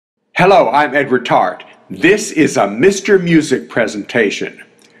Hello, I'm Edward Tarte. This is a Mr. Music presentation.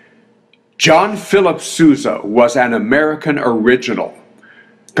 John Philip Sousa was an American original,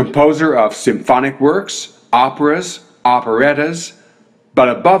 composer of symphonic works, operas, operettas, but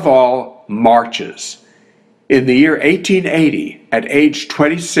above all, marches. In the year 1880, at age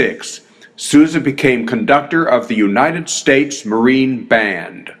 26, Sousa became conductor of the United States Marine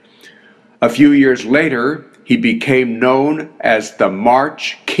Band. A few years later, he became known as the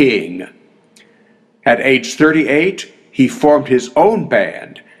March King. At age 38, he formed his own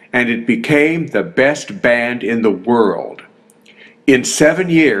band, and it became the best band in the world. In 7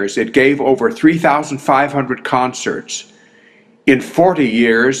 years, it gave over 3,500 concerts. In 40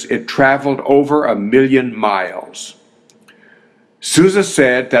 years, it traveled over 1,000,000 miles. Sousa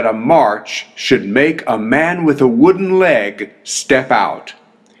said that a march should make a man with a wooden leg step out.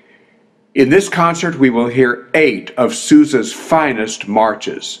 In this concert, we will hear 8 of Sousa's finest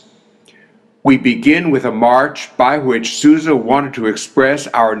marches. We begin with a march by which Sousa wanted to express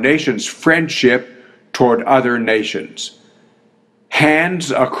our nation's friendship toward other nations.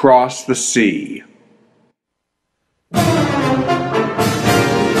 Hands Across the Sea.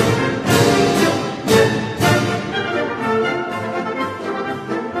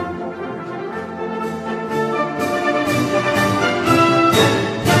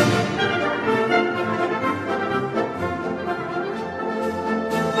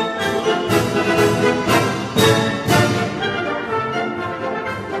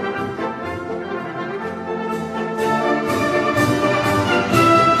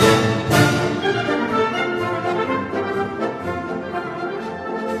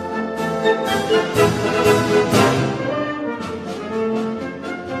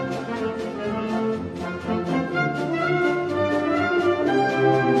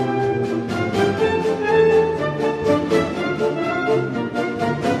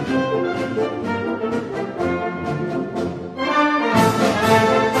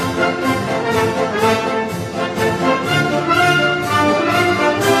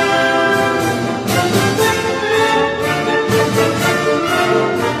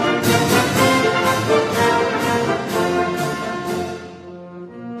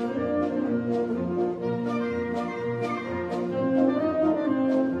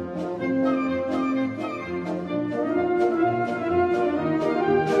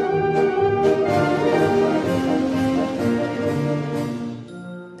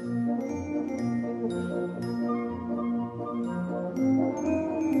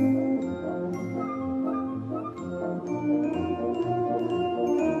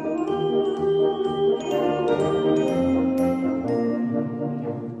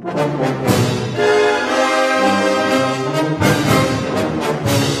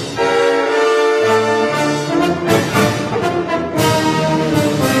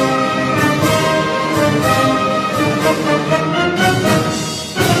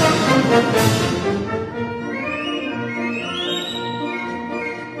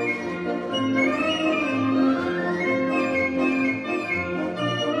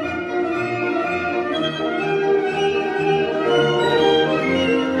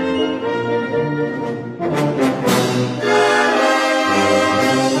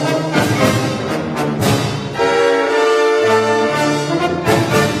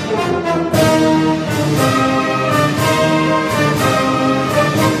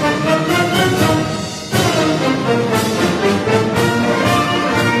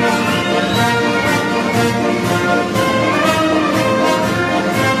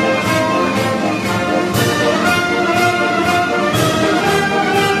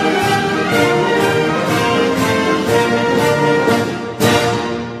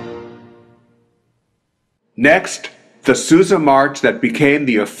 Next, the Sousa March that became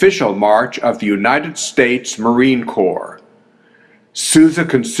the official march of the United States Marine Corps. Sousa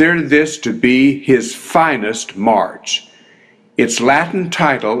considered this to be his finest march. Its Latin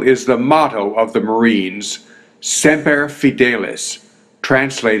title is the motto of the Marines, Semper Fidelis,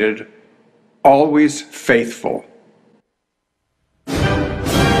 translated, always faithful.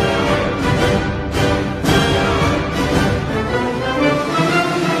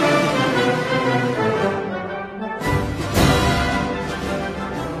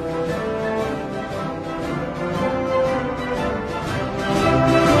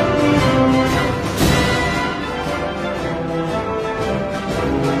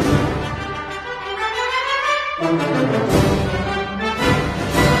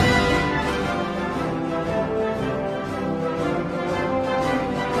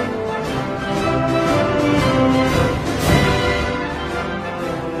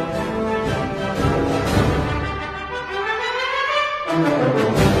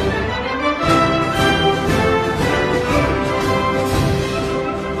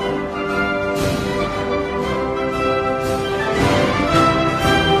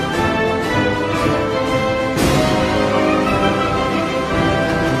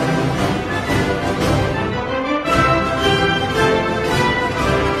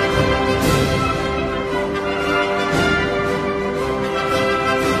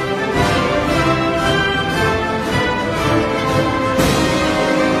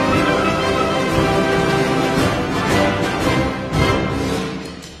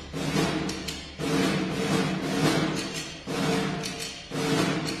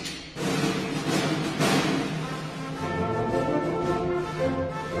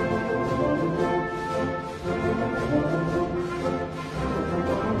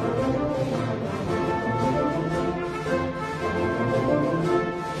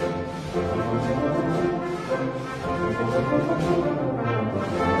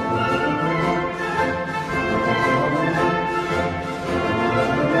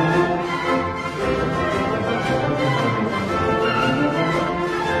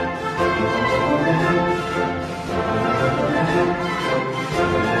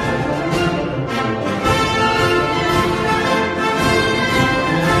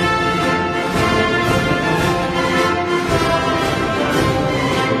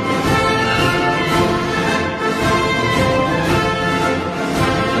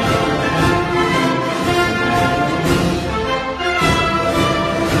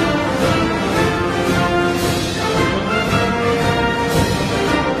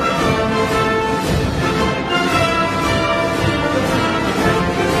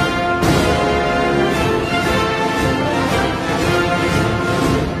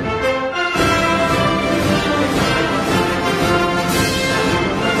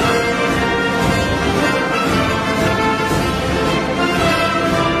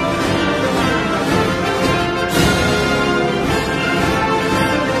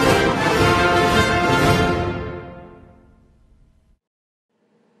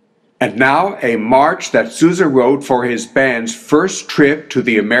 And now a march that Sousa wrote for his band's first trip to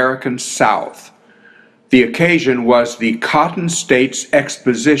the American South. The occasion was the Cotton States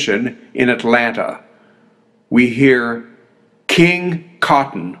Exposition in Atlanta. We hear King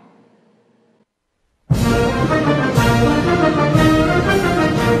Cotton.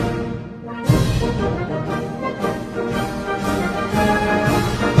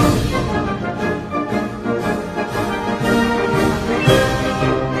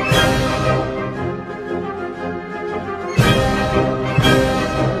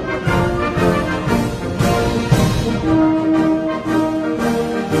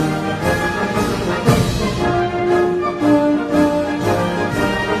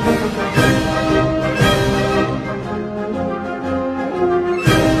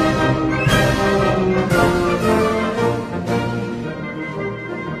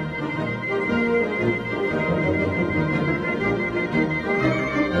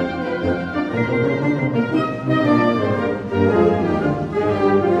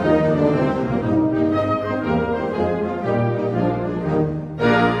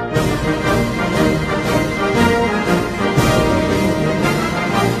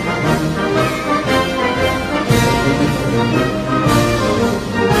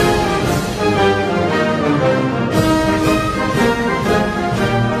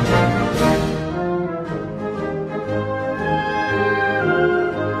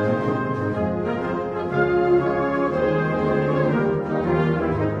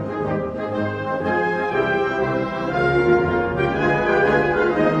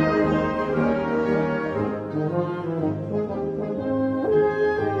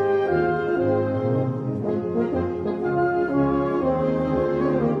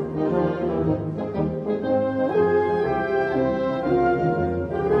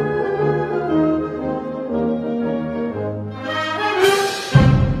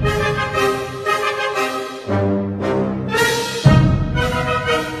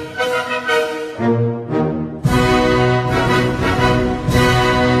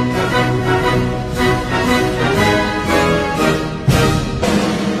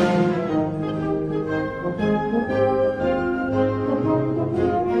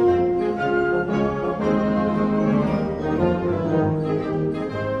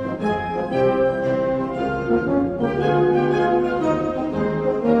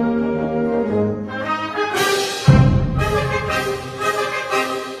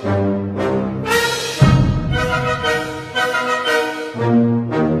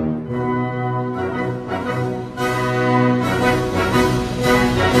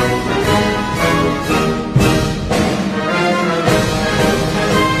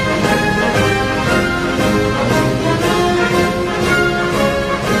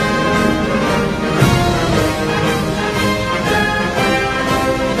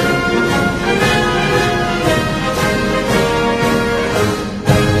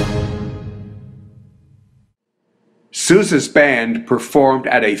 Sousa's band performed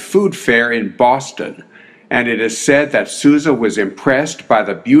at a food fair in Boston, and it is said that Sousa was impressed by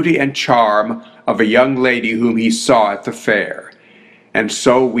the beauty and charm of a young lady whom he saw at the fair. And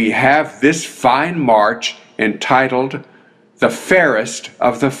so we have this fine march entitled The Fairest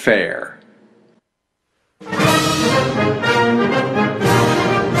of the Fair.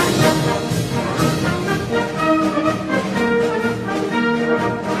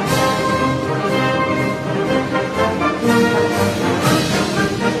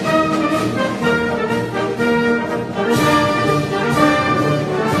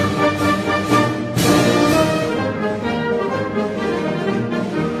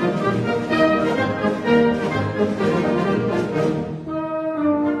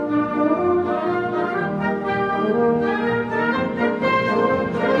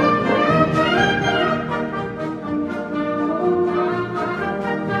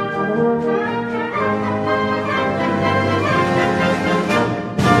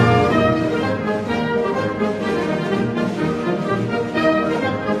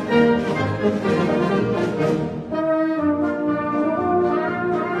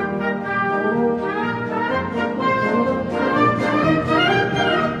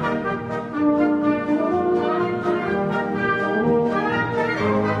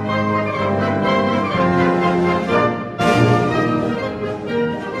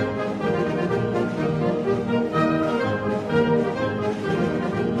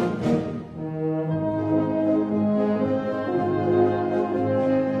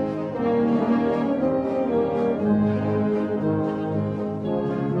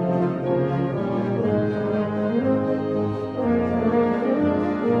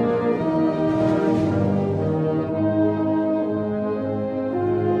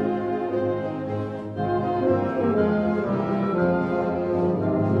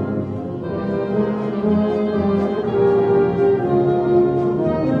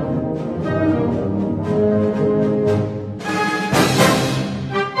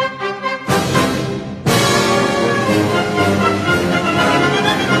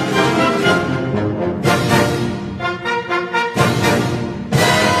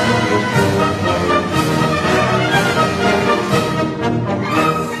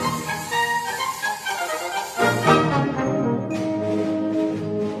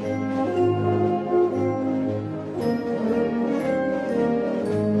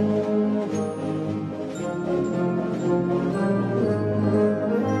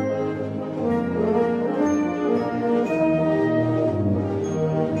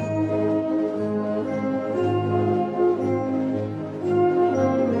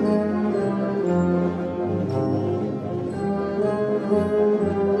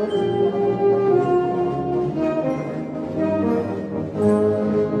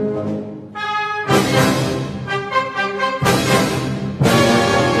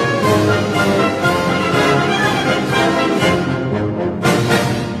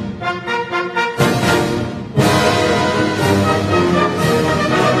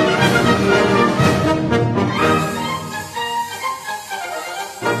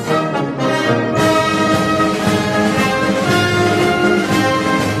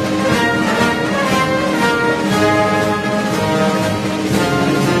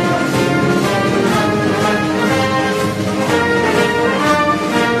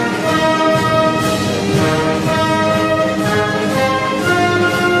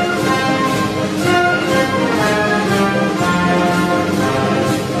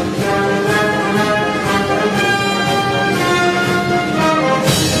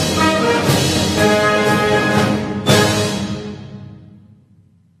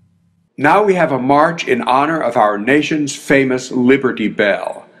 Now we have a march in honor of our nation's famous Liberty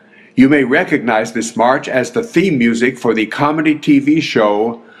Bell. You may recognize this march as the theme music for the comedy TV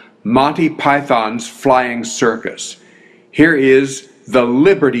show Monty Python's Flying Circus. Here is the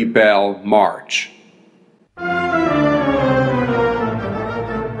Liberty Bell March.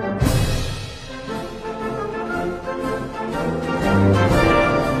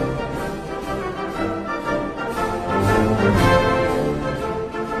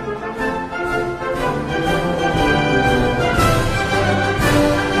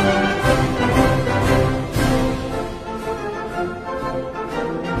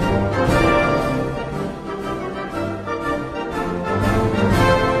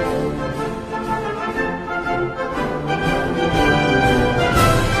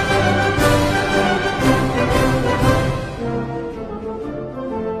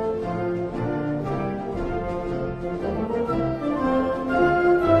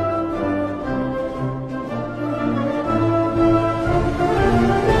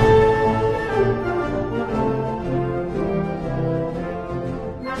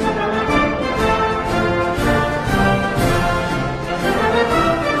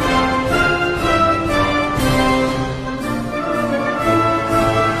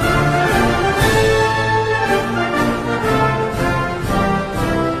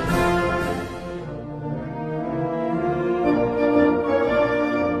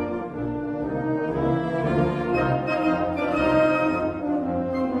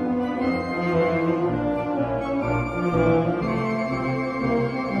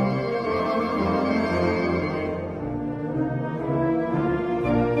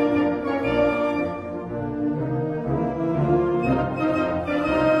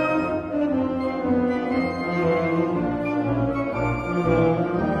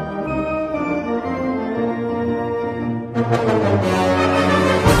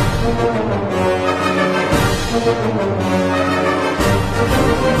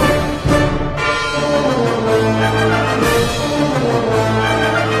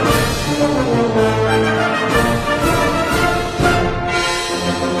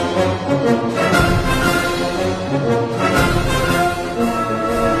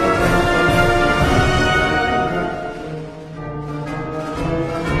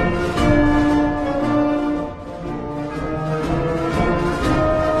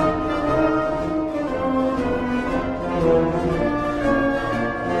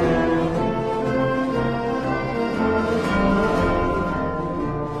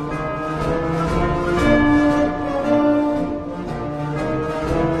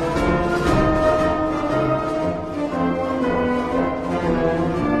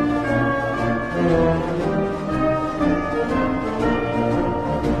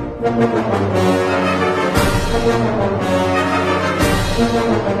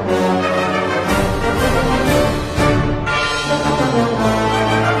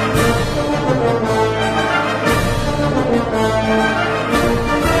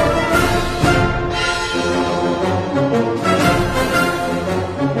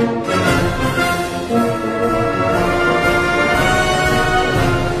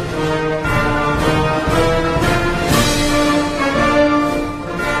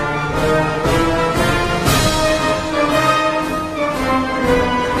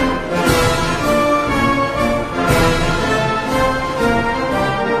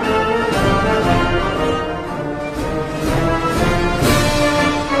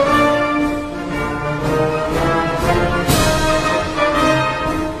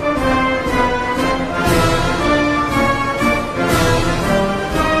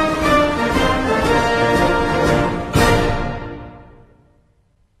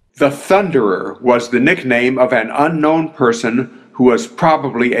 The Thunderer was the nickname of an unknown person who was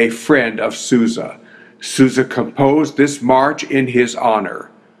probably a friend of Sousa. Sousa composed this march in his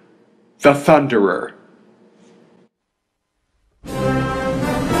honor. The Thunderer.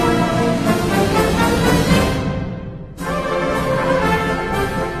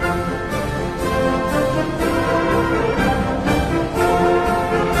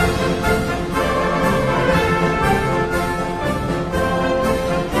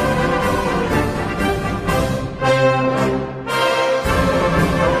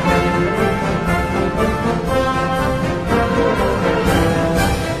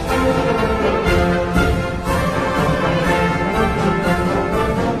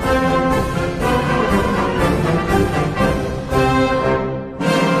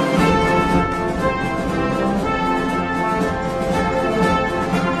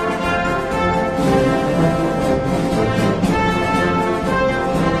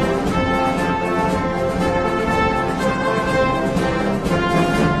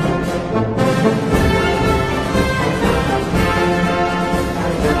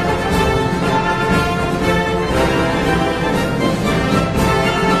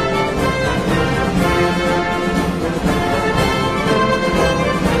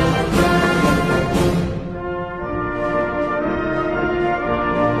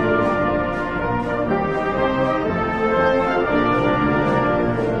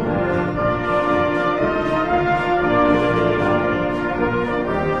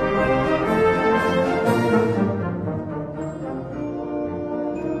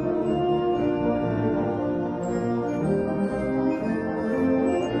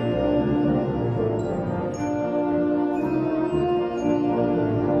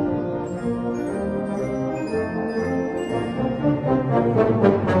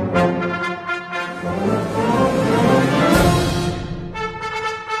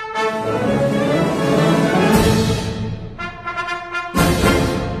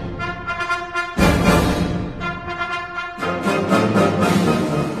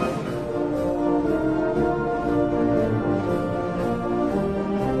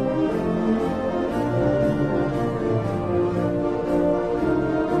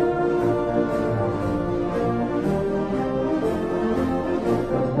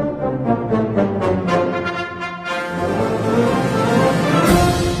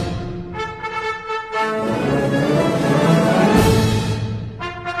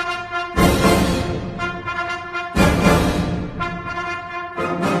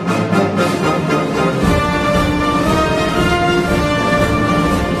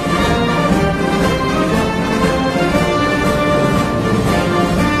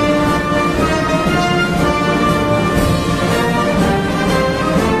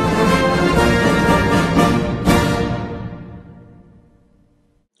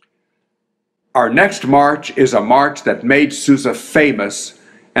 Our next march is a march that made Sousa famous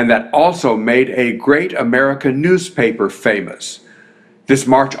and that also made a great American newspaper famous. This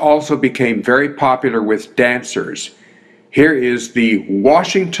march also became very popular with dancers. Here is the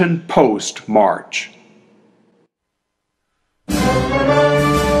Washington Post March.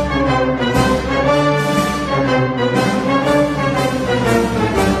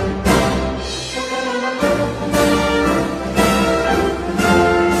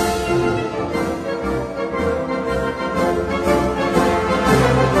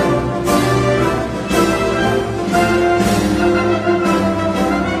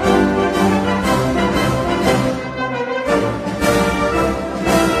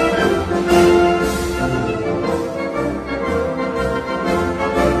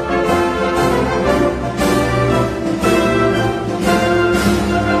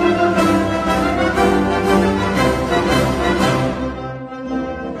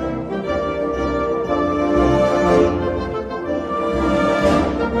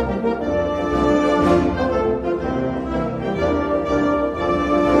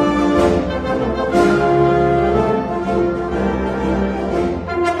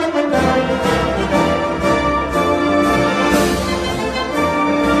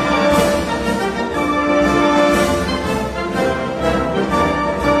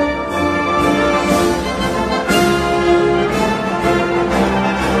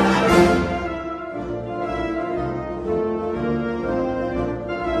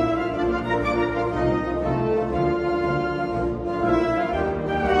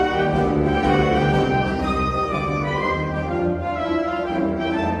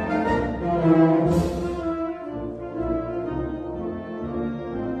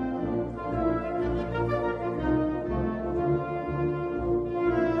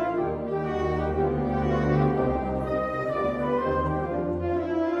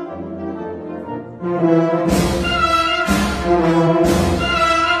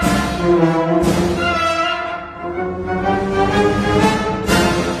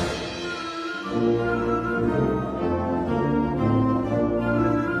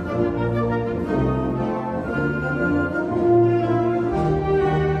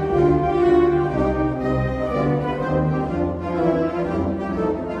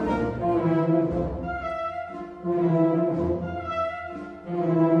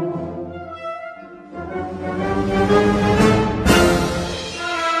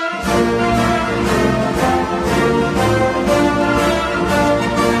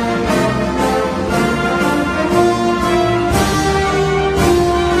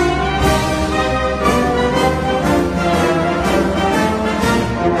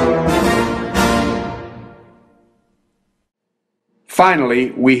 Finally,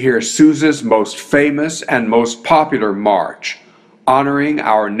 we hear Sousa's most famous and most popular march, honoring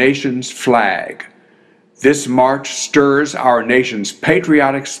our nation's flag. This march stirs our nation's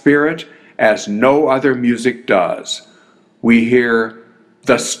patriotic spirit as no other music does. We hear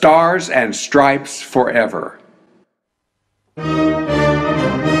 "The Stars and Stripes Forever."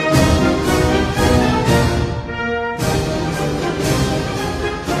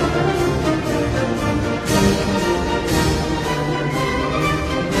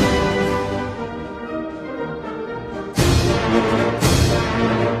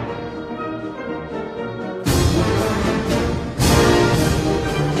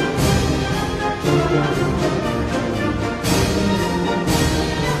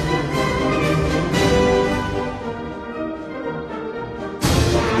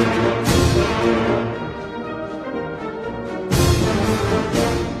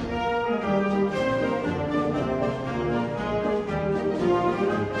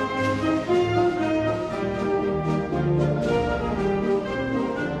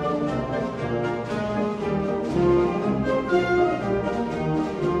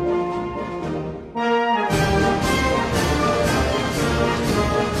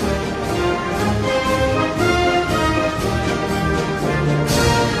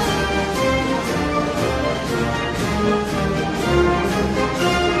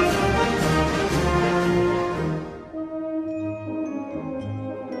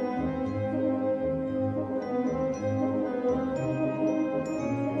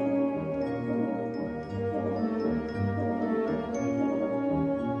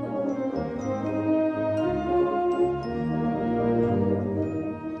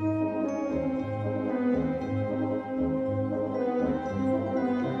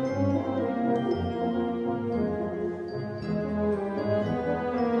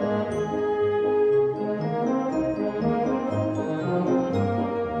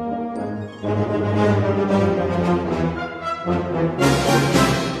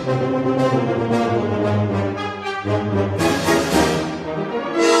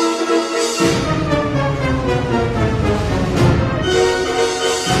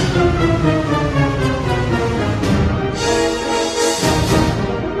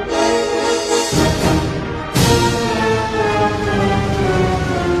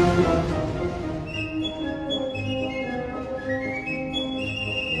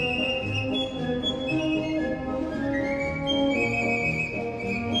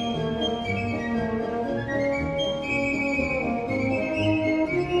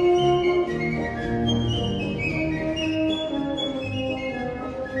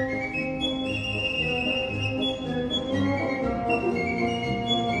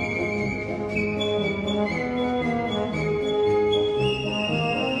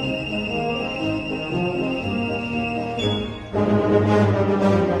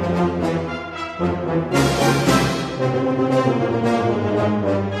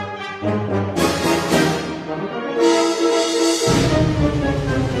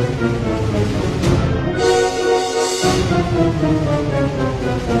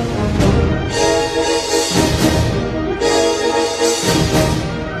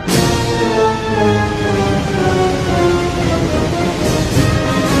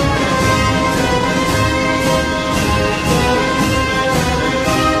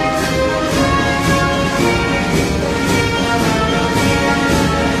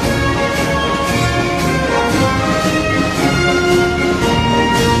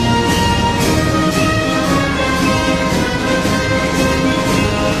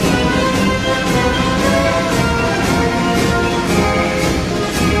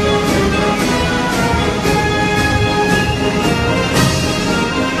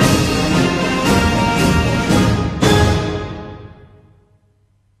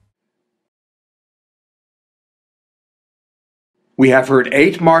 We have heard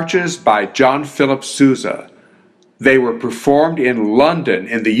 8 marches by John Philip Sousa. They were performed in London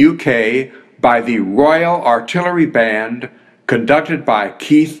in the UK by the Royal Artillery Band, conducted by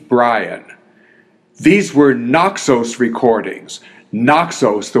Keith Bryan. These were Naxos recordings.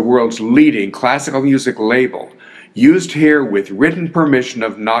 Naxos, the world's leading classical music label, used here with written permission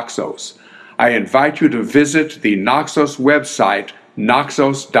of Naxos. I invite you to visit the Naxos website,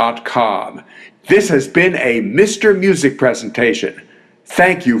 naxos.com. This has been a Mr. Music presentation.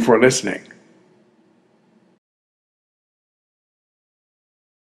 Thank you for listening.